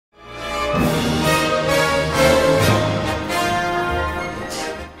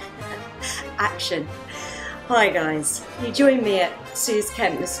introduction. Hi guys, you join me at Sooz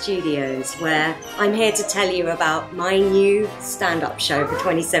Kempner Studios, where I'm here to tell you about my new stand-up show for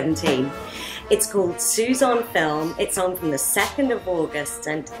 2017. It's called Sooz On Film. It's on from the 2nd of August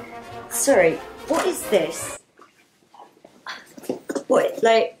and... Sorry, what is this? What,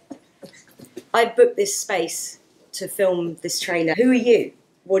 like... I booked this space to film this trailer. Who are you?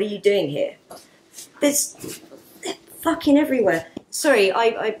 What are you doing here? They're fucking everywhere. Sorry,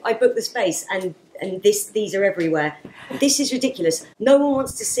 I booked the space and these are everywhere. This is ridiculous. No one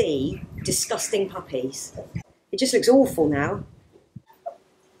wants to see disgusting puppies. It just looks awful now.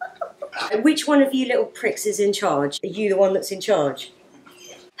 Which one of you little pricks is in charge? Are you the one that's in charge?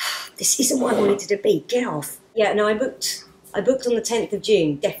 This isn't what I wanted it to be. Get off. Yeah, no, I booked on the 10th of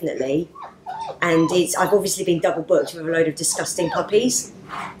June, definitely. And I've obviously been double booked with a load of disgusting puppies.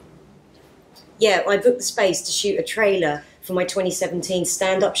 Yeah, I booked the space to shoot a trailer for my 2017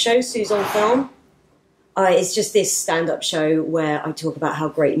 stand-up show, Sooz On Film. It's just this stand-up show where I talk about how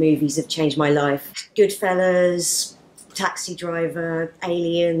great movies have changed my life. Goodfellas, Taxi Driver,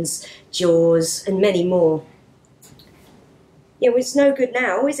 Aliens, Jaws, and many more. Yeah, well, it's no good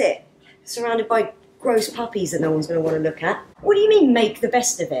now, is it? Surrounded by gross puppies that no one's going to want to look at. What do you mean, make the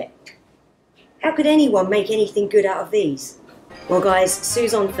best of it? How could anyone make anything good out of these? Well guys,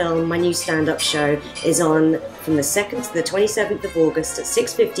 Sooz On Film, my new stand-up show, is on from the 2nd to the 27th of August at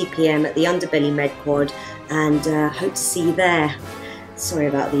 6:50 PM at the Underbelly Med Quad, and hope to see you there. Sorry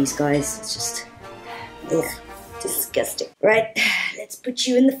about these guys, it's just... ugh, disgusting. Right, let's put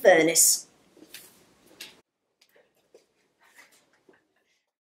you in the furnace.